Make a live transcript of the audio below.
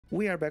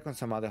We are back on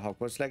some other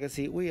Hogwarts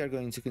Legacy. We are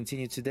going to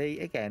continue today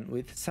again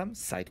with some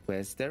side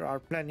quests. There are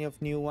plenty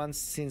of new ones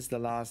since the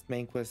last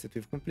main quest that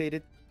we've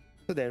completed.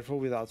 So therefore,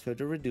 without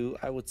further ado,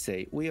 I would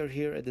say we are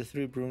here at the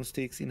Three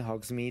Broomsticks in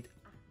Hogsmeade.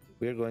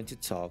 We are going to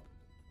talk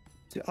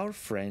to our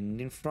friend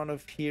in front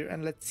of here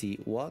and let's see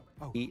what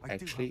he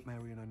actually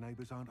Mary and her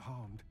neighbours aren't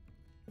harmed.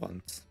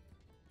 wants.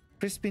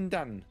 Crispin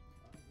Dunn,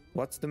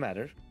 what's the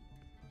matter?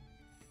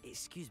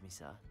 Excuse me,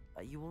 sir.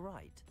 Are you all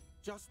right?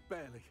 Just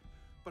barely.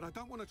 But I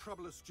don't want to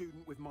trouble a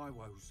student with my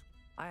woes.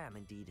 I am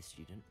indeed a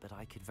student, but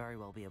I could very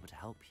well be able to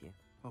help you.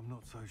 I'm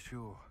not so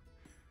sure.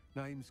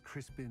 Name's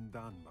Crispin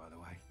Dunn, by the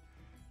way.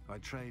 I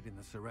trade in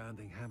the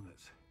surrounding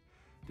hamlets.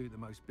 Do the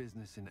most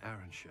business in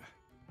Arranshire.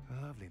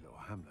 A lovely little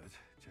hamlet.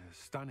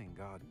 Just stunning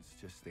gardens.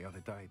 Just the other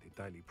day, the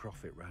Daily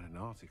Prophet ran an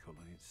article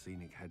on its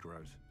scenic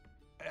hedgerows.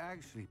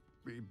 Actually,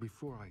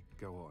 before I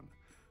go on,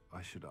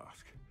 I should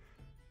ask.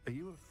 Are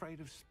you afraid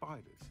of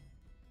spiders?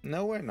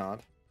 No, we're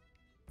not.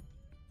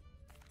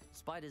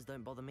 Spiders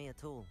don't bother me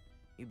at all.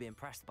 You'd be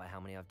impressed by how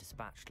many I've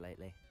dispatched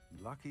lately.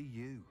 Lucky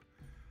you.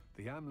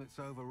 The hamlet's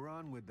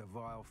overrun with the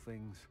vile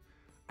things,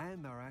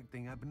 and they're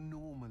acting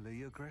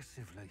abnormally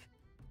aggressively.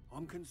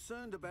 I'm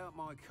concerned about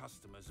my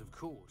customers, of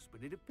course,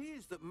 but it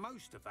appears that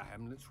most of the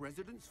hamlet's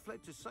residents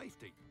fled to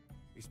safety.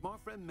 It's my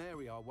friend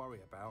Mary I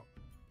worry about.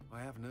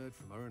 I haven't heard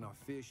from her, and I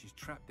fear she's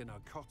trapped in her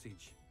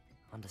cottage.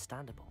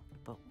 Understandable,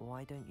 but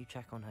why don't you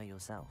check on her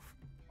yourself?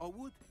 I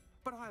would,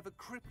 but I have a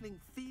crippling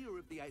fear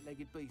of the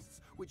eight-legged beasts,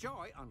 which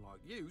I,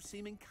 unlike you,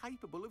 seem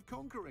incapable of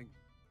conquering.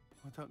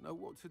 I don't know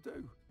what to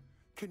do.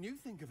 Can you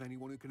think of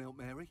anyone who can help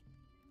Mary?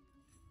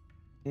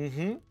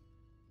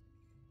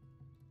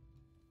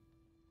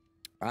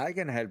 I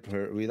can help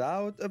her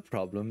without a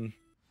problem.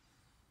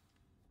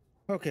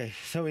 Okay,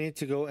 so we need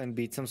to go and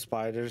beat some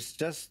spiders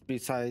just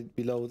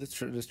below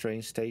the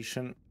train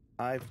station.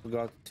 I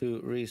forgot to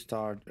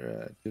restart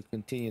to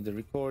continue the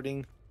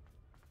recording.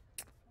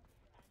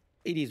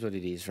 It is what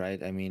it is,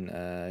 right? I mean,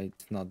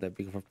 it's not that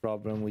big of a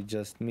problem. We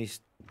just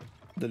missed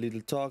the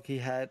little talk he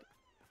had.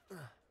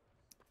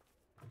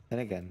 And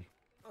again,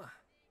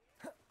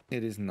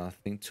 it is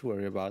nothing to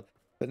worry about.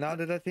 But now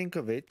that I think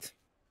of it,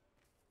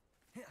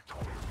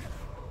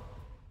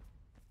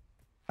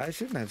 I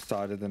shouldn't have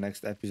started the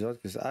next episode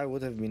because I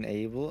would have been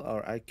able,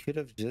 or I could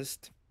have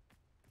just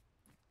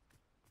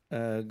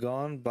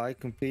gone by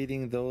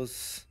completing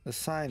those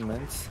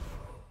assignments.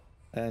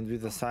 And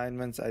with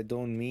assignments, I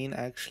don't mean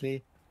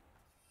actually...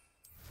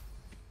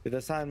 With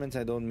assignments,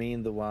 I don't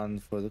mean the one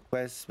for the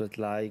quests, but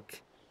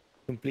like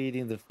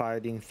completing the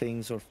fighting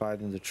things or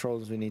fighting the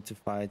trolls we need to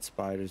fight,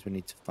 spiders we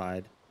need to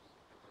fight,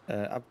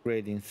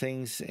 upgrading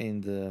things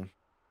in the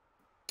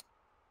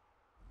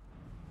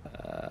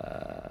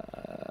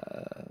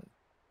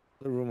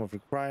room of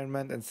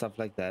requirement and stuff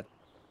like that.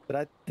 But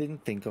I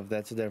didn't think of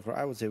that, so therefore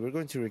I would say we're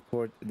going to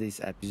record this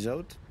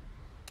episode.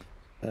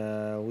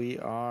 We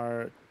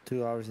are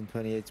 2 hours and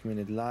 28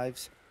 minute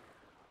lives.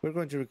 We're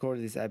going to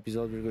record this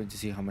episode. We're going to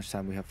see how much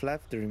time we have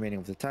left. The remaining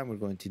of the time, we're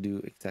going to do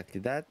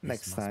exactly that.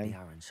 Next time. This must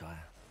be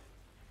Arranshire.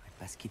 I'd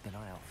best keep an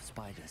eye out for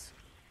spiders.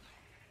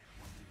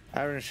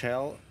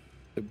 Arranshire,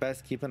 we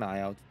best keep an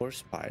eye out for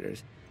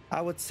spiders. I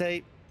would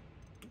say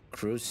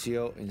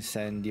Crucio,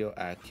 Incendio,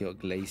 Accio,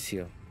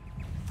 Glacio.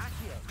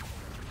 Accio!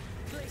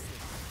 Glacio!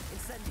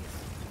 Incendio!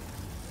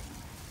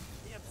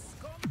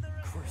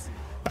 Crucio!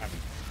 Bam.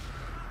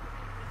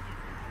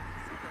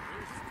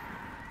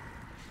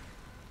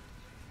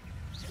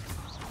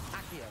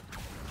 Accio!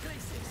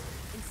 Glacius!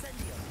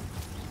 Incendio!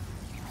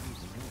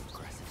 Even more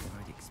aggressive than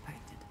I'd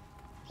expected.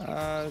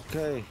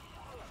 Okay.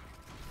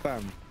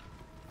 Bam.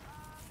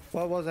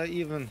 What was I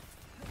even?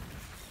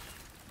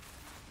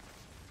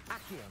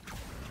 Accio!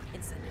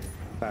 Incendio!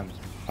 Bam.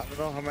 I don't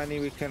know how many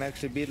we can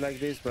actually beat like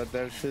this, but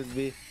there should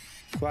be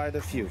quite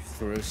a few.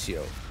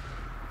 Crucio.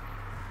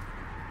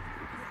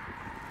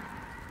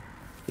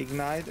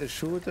 Ignite a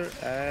shooter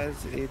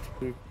as it...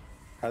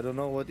 I don't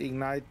know what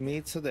ignite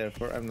means, so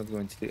therefore I'm not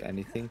going to do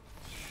anything.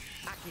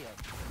 Accio!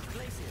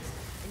 Glacius!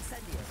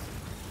 Incendio!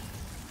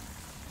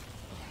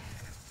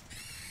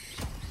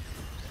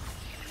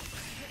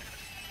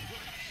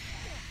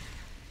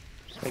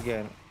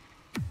 Again,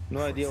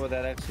 no idea what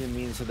that actually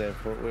means, so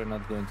therefore we're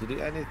not going to do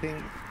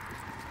anything.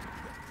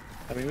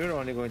 I mean, we're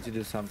only going to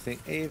do something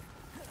if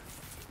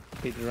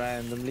it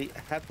randomly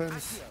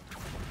happens.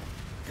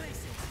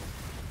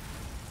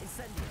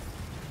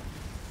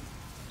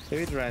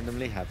 If it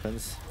randomly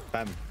happens,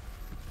 bam.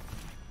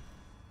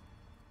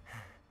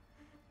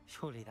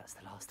 Surely that's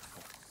the last of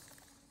it.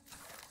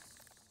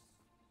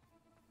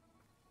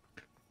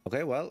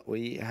 Okay, well,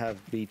 we have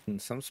beaten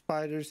some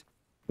spiders.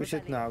 We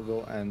should now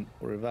go and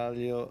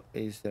Revelio.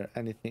 Is there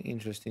anything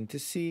interesting to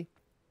see?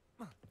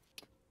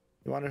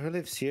 You wonder who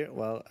lives here?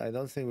 Well, I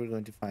don't think we're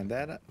going to find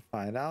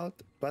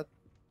out, but...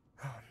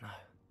 Oh no,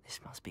 this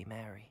must be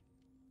Mary.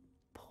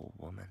 Poor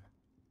woman.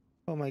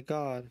 Oh my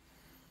god.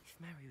 If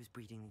Mary was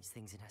breeding these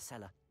things in her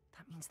cellar,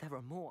 that means there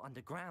are more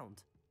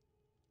underground.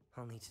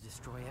 I'll need to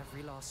destroy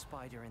every last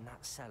spider in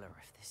that cellar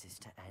if this is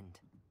to end.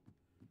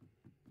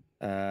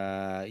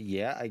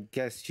 Yeah, I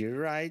guess you're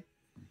right.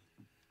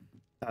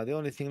 Now the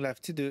only thing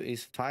left to do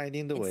is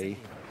finding the way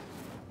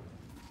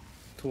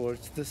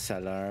towards the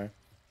cellar.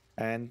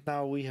 And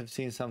now we have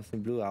seen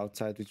something blue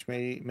outside, which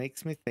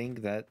makes me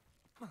think that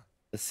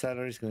the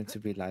cellar is going to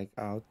be like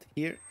out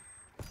here.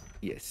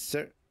 Yes,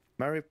 sir.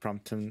 Mary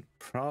Portman's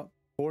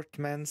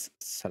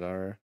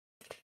cellar.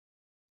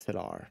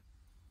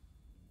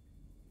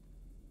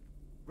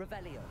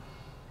 Revelio.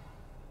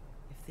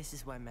 If this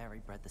is where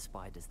Mary bred the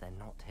spiders, they're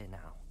not here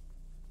now.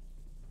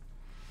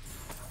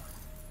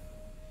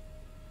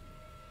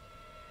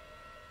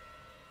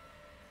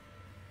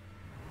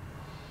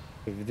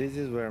 If this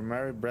is where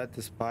Mary bred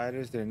the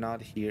spiders, they're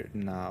not here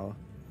now.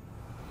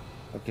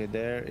 Okay,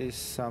 there is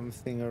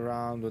something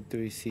around. What do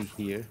we see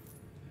here?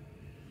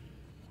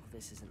 Well,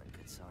 this isn't a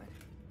good sign.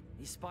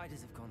 These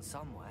spiders have gone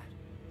somewhere.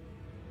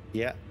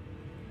 Yeah.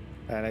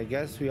 And I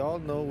guess we all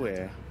know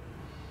where.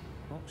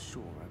 Not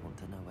sure I want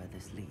to know where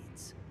this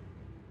leads.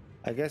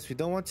 I guess we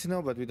don't want to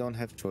know, but we don't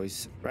have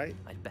choice, right?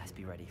 I'd best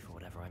be ready for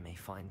whatever I may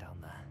find down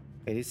there.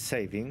 It is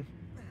saving.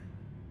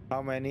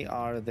 How many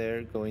are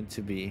there going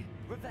to be?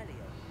 Revelio.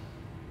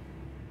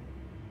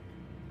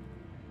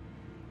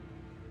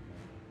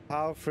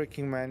 How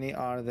freaking many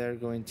are there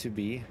going to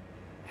be?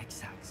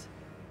 Exacts.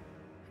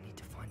 I need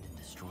to find and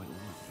destroy all of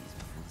these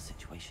before the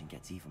situation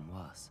gets even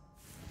worse.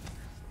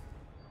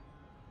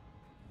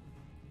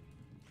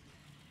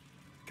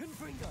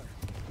 Confringo!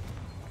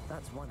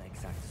 That's one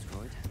exact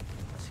destroyed.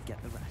 I should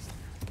get the rest.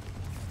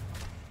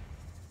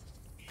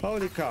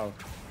 Holy cow.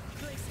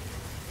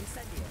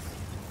 Incendio.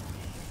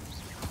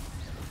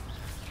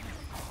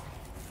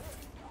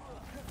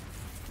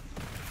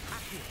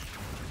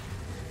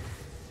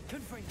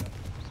 Confringo.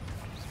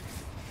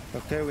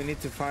 Okay, we need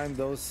to find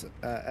those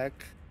egg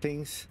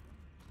things.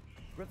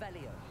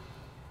 Revelio.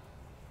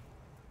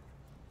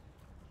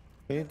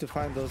 We need to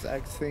find those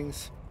egg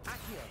things.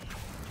 Accio.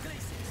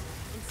 Glacis.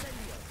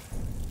 Incendio.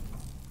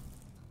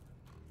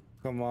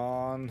 Come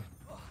on.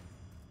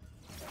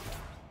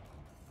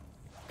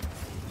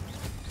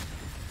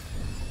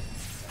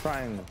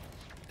 Triangle.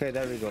 Okay,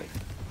 there we go.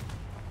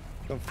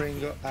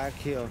 Confringo,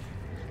 Accio,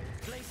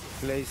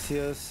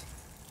 Glacius,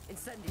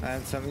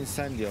 and some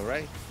Incendio,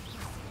 right?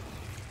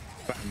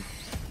 Bam.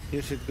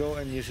 You should go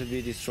and you should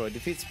be destroyed.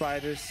 Defeat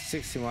spiders,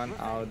 61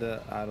 out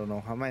of I don't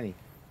know how many.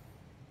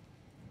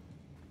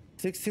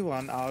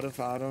 61 out of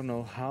I don't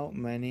know how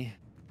many.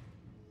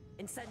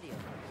 Incendio.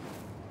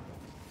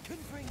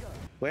 Confringo.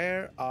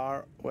 Where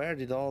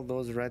did all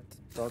those red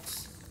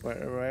dots,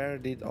 where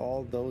did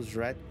all those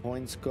red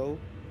points go?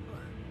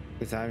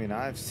 Because I mean,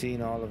 I've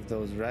seen all of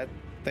those red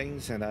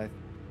things and I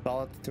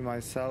thought to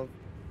myself,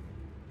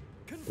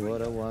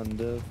 what a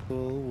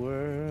wonderful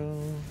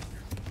world.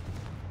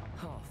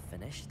 Half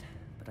finished,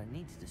 but I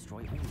need to destroy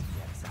all of the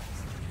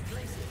exacts.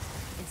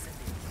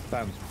 Incendio.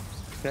 Bam.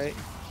 Okay.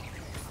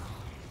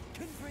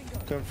 Confringo.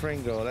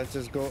 Confringo. Let's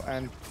just go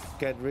and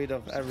get rid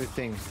of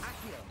everything.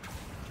 Accio.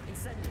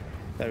 Incendio.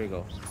 There we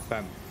go.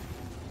 Bam.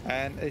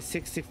 And a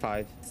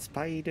 65.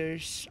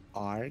 Spiders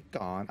are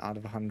gone out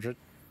of 100.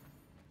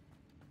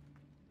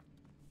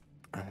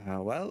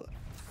 Well.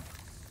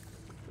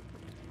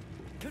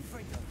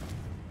 Confringo.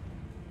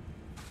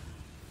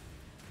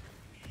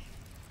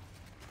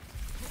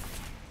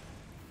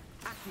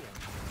 Accio.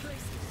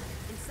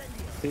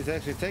 Incendio. These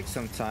actually take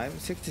some time.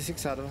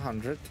 66 out of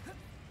 100.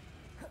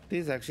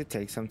 These actually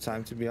take some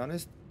time, to be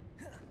honest.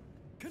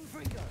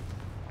 Confringo.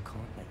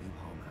 Can't let you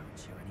harm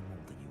Arranshire any more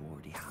than you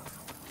already have.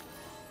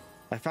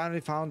 I finally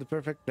found the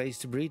perfect place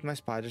to breed my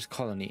spider's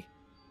colony.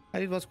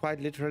 And it was quite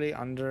literally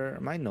under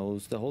my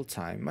nose the whole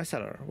time. My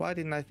cellar. Why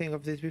didn't I think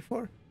of this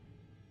before?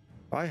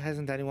 Why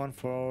hasn't anyone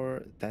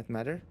for that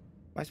matter?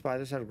 My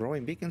spiders are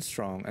growing big and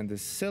strong, and the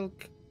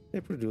silk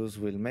they produce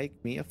will make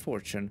me a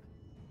fortune.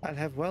 I'll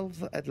have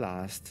wealth at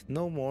last.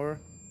 No more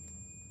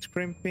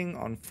scrimping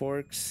on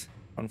frocks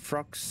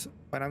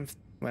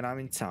when I'm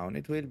in town.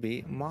 It will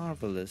be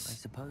marvelous. I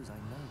suppose I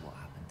know what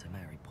happened to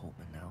Mary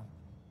Portman now.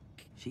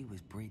 She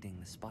was breeding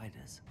the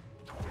spiders.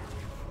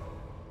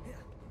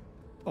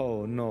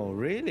 Oh no,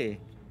 really?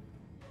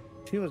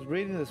 She was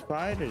breeding the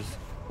spiders.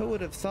 Who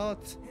would have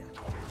thought?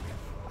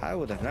 I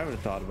would have never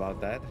thought about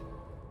that.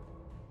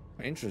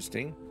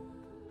 Interesting.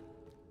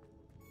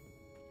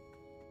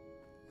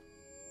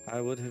 I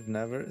would have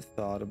never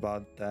thought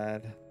about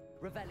that.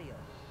 Revelio.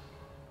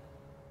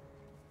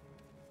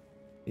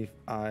 If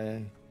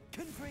I...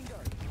 Confringo.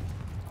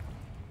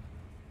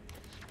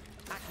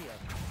 Accio.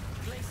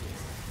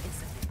 Glacius.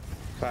 Incendio.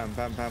 Pam,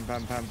 pam, pam,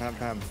 pam, pam, pam,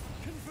 pam.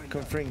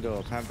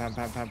 Confringo. Pam, pam,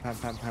 pam, pam, pam,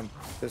 pam, pam.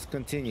 Let's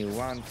continue.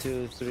 1,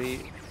 2,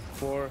 3,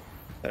 4.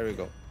 There we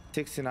go.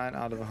 69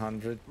 out of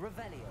 100.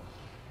 Revelio.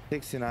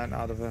 69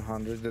 out of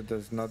 100. That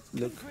does not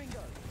look...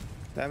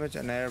 Damage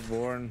and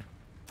airborne.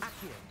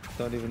 Accio.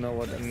 Don't even know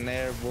what an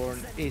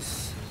airborne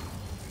is.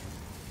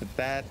 But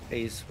that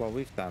is what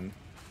we've done.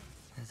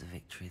 There's a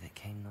victory that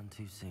came none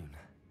too soon.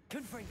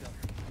 Confringo.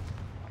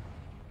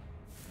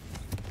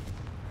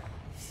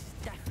 This is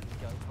definitely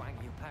going to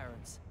anger your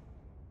parents.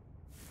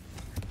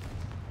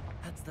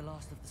 That's the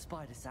last of the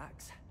spider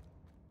sacks.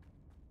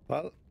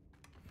 Well,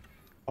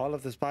 all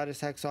of the spider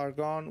sacks are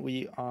gone.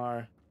 We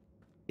are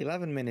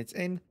 11 minutes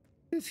in.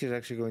 This is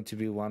actually going to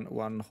be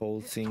one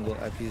whole single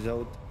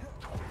episode.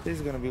 This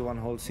is going to be one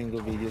whole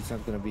single video. It's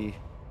not going to be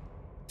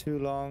too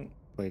long.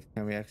 Wait,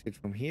 can we exit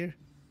from here?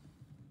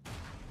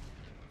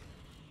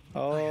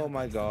 Oh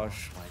my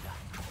gosh.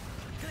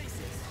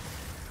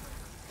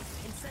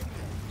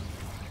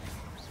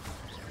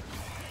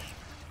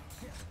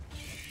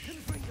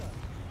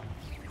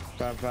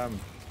 Bam, bam.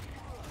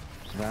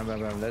 Bam, bam,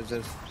 bam. Let's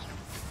just...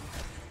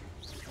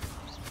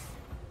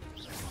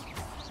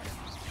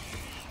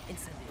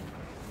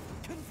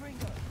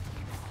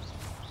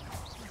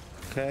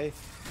 Okay.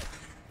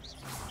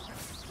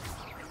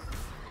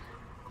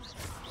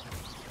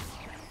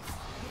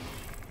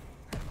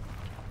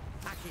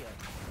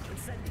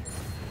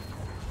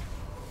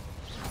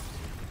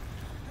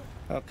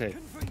 Okay.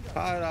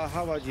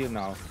 How about you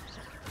now?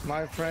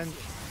 My friend,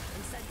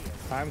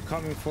 I'm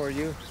coming for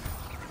you.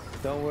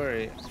 Don't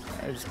worry.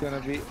 It's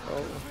gonna be...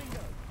 Oh,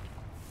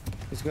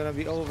 it's gonna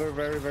be over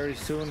very, very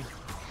soon.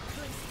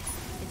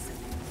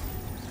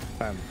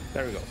 Bam.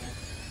 There we go.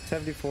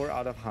 74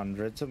 out of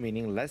 100, so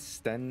meaning less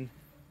than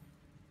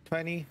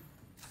 20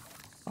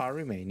 are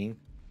remaining.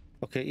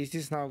 Okay, is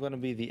this now gonna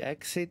be the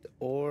exit,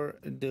 or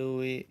do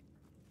we...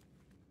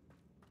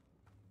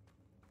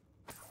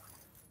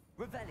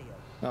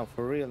 No,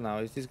 for real now,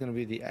 is this gonna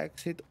be the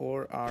exit,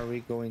 or are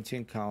we going to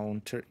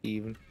encounter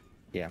even...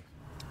 Yeah.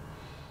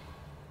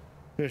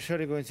 We're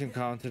surely going to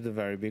encounter the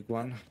very big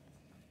one.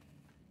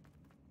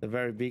 The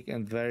very big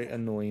and very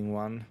annoying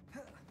one.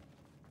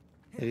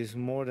 It is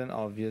more than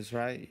obvious,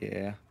 right?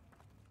 Yeah.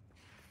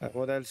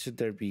 What else should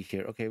there be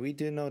here? Okay, we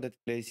do know that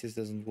Glacius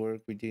doesn't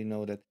work. We do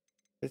know that...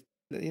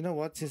 You know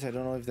what? Since I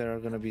don't know if there are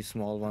gonna be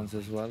small ones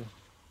as well.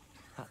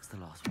 That's the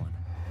last one.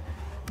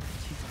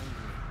 She's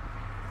angry.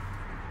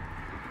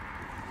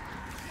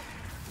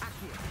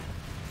 Accio.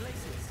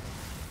 Glacius.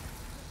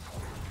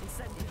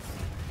 Incendius.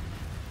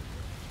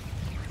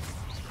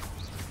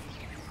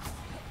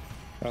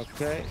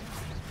 Okay.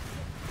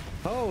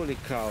 Holy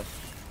cow.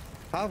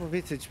 Half of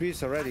its HP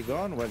is already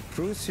gone. Well,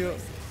 Crucio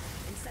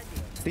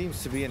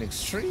seems to be an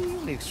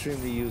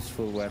extremely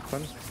useful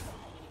weapon.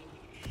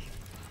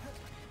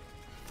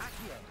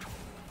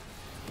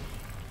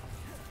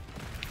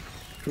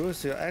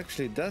 Crucio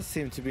actually does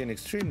seem to be an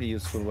extremely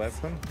useful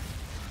weapon.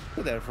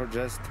 So therefore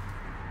just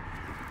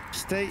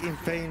stay in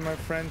pain, my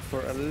friend,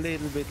 for a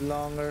little bit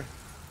longer.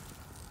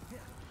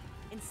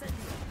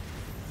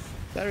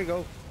 There we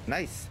go.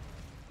 Nice.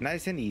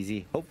 Nice and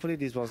easy. Hopefully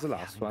this was the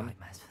last one.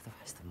 Nightmares for the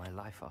rest of my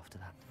life after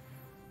that.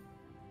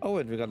 Oh,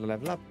 and we got a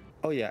level up.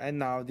 Oh yeah, and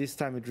now this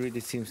time it really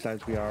seems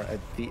like we are at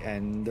the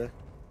end.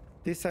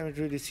 This time it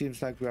really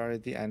seems like we are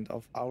at the end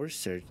of our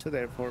search. So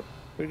therefore,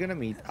 we're gonna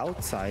meet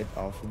outside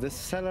of the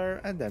cellar,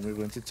 and then we're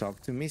going to talk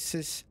to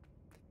Mrs.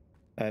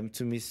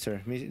 To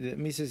Mr.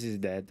 Mrs. is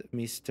dead.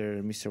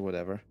 Mr.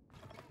 whatever.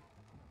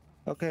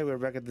 Okay, we're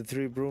back at the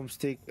Three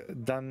Broomstick.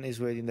 Dunn is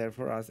waiting there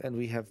for us, and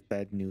we have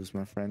bad news,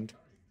 my friend.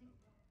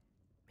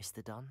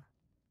 Mr. Dunn,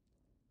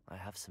 I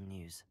have some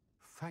news.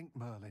 Thank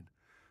Merlin.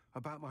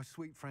 About my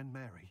sweet friend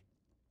Mary.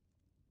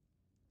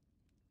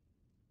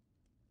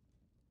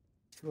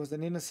 She was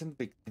an innocent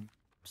victim.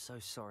 I'm so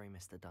sorry,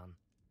 Mr. Dunn.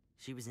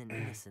 She was an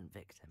innocent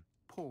victim.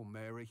 Poor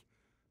Mary.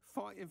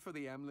 Fighting for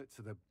the Hamlet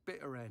to the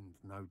bitter end,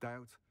 no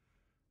doubt.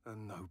 A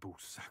noble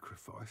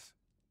sacrifice.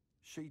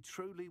 She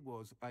truly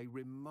was a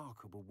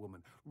remarkable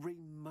woman.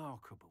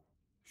 Remarkable.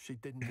 She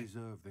didn't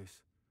deserve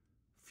this.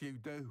 Few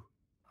do.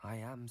 I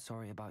am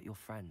sorry about your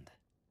friend.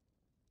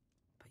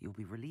 But you'll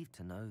be relieved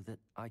to know that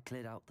I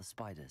cleared out the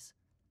spiders.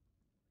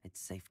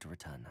 It's safe to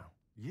return now.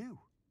 You?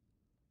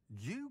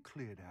 You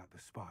cleared out the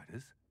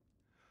spiders?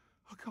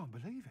 I can't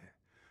believe it,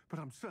 but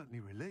I'm certainly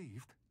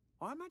relieved.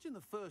 I imagine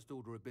the first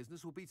order of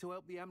business will be to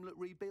help the Hamlet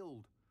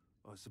rebuild.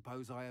 I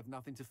suppose I have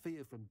nothing to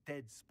fear from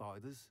dead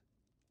spiders.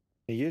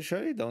 You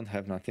surely don't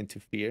have nothing to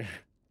fear.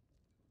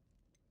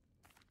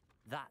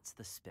 That's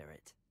the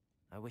spirit.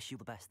 I wish you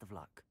the best of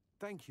luck.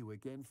 Thank you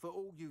again for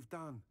all you've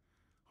done.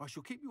 I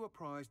shall keep you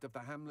apprised of the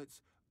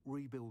Hamlet's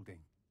rebuilding.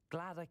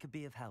 Glad I could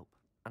be of help,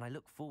 and I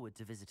look forward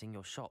to visiting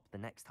your shop the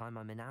next time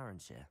I'm in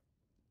Arranshire.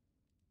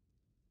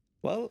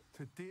 Well,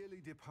 To dearly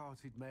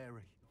departed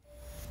Mary.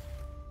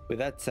 with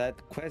that said,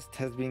 quest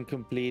has been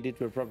completed.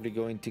 We're probably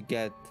going to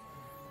get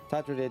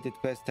stat-related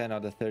quest 10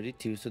 out of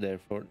 32, so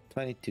therefore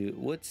 22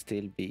 would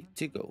still be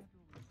to go.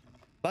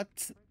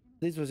 But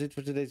this was it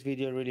for today's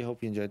video. I really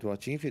hope you enjoyed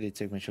watching. If you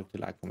did, make sure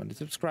to like, comment, and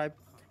subscribe.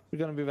 We're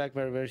going to be back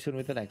very, very soon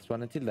with the next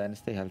one. Until then,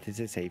 stay healthy,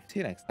 stay safe. See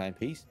you next time.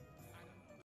 Peace.